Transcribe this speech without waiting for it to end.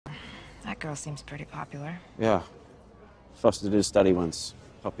That girl seems pretty popular. Yeah. Foster did a study once.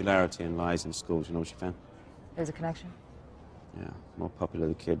 Popularity and lies in schools. You know what she found? There's a connection? Yeah. More popular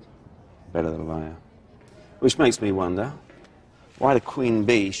the kid, better the liar. Which makes me wonder why the queen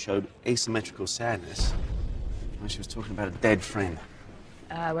bee showed asymmetrical sadness when she was talking about a dead friend.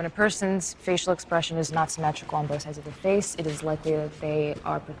 When a person's facial expression is not symmetrical on both sides of the face, it is likely that they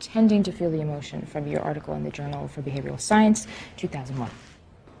are pretending to feel the emotion, from your article in the Journal for Behavioral Science, 2001.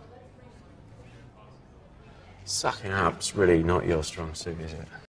 Sucking up's really not your strong suit, is it?